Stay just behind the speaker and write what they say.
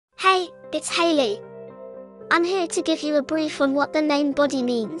Hey, it's Haley. I'm here to give you a brief on what the name Bodhi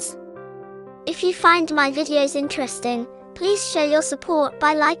means. If you find my videos interesting, please show your support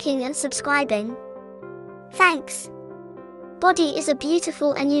by liking and subscribing. Thanks. Bodhi is a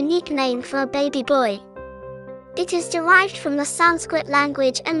beautiful and unique name for a baby boy. It is derived from the Sanskrit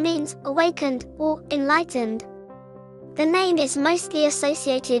language and means awakened or enlightened. The name is mostly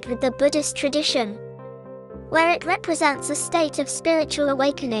associated with the Buddhist tradition, where it represents a state of spiritual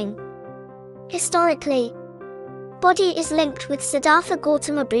awakening. Historically, Bodhi is linked with Siddhartha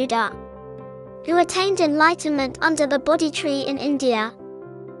Gautama Buddha, who attained enlightenment under the Bodhi tree in India.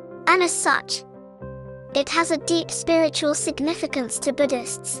 And as such, it has a deep spiritual significance to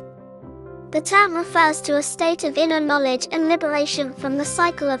Buddhists. The term refers to a state of inner knowledge and liberation from the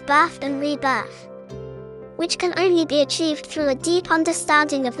cycle of birth and rebirth, which can only be achieved through a deep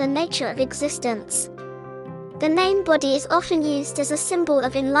understanding of the nature of existence. The name Bodhi is often used as a symbol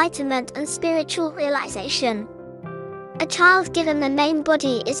of enlightenment and spiritual realization. A child given the name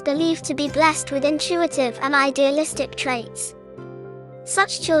Bodhi is believed to be blessed with intuitive and idealistic traits.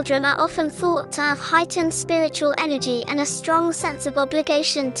 Such children are often thought to have heightened spiritual energy and a strong sense of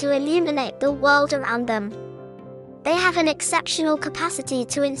obligation to illuminate the world around them. They have an exceptional capacity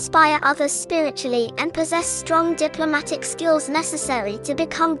to inspire others spiritually and possess strong diplomatic skills necessary to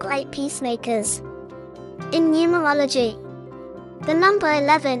become great peacemakers. In numerology, the number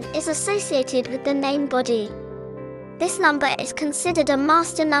 11 is associated with the name Bodhi. This number is considered a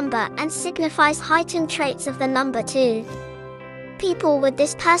master number and signifies heightened traits of the number 2. People with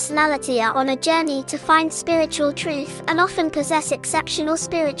this personality are on a journey to find spiritual truth and often possess exceptional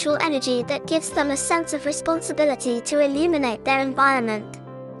spiritual energy that gives them a sense of responsibility to illuminate their environment.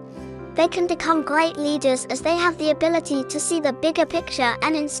 They can become great leaders as they have the ability to see the bigger picture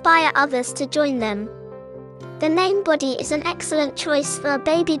and inspire others to join them. The name Bodhi is an excellent choice for a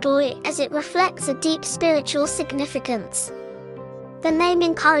baby boy as it reflects a deep spiritual significance. The name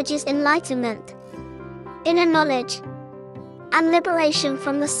encourages enlightenment, inner knowledge, and liberation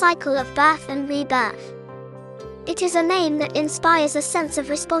from the cycle of birth and rebirth. It is a name that inspires a sense of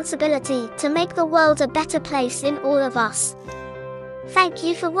responsibility to make the world a better place in all of us. Thank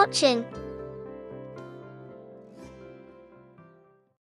you for watching.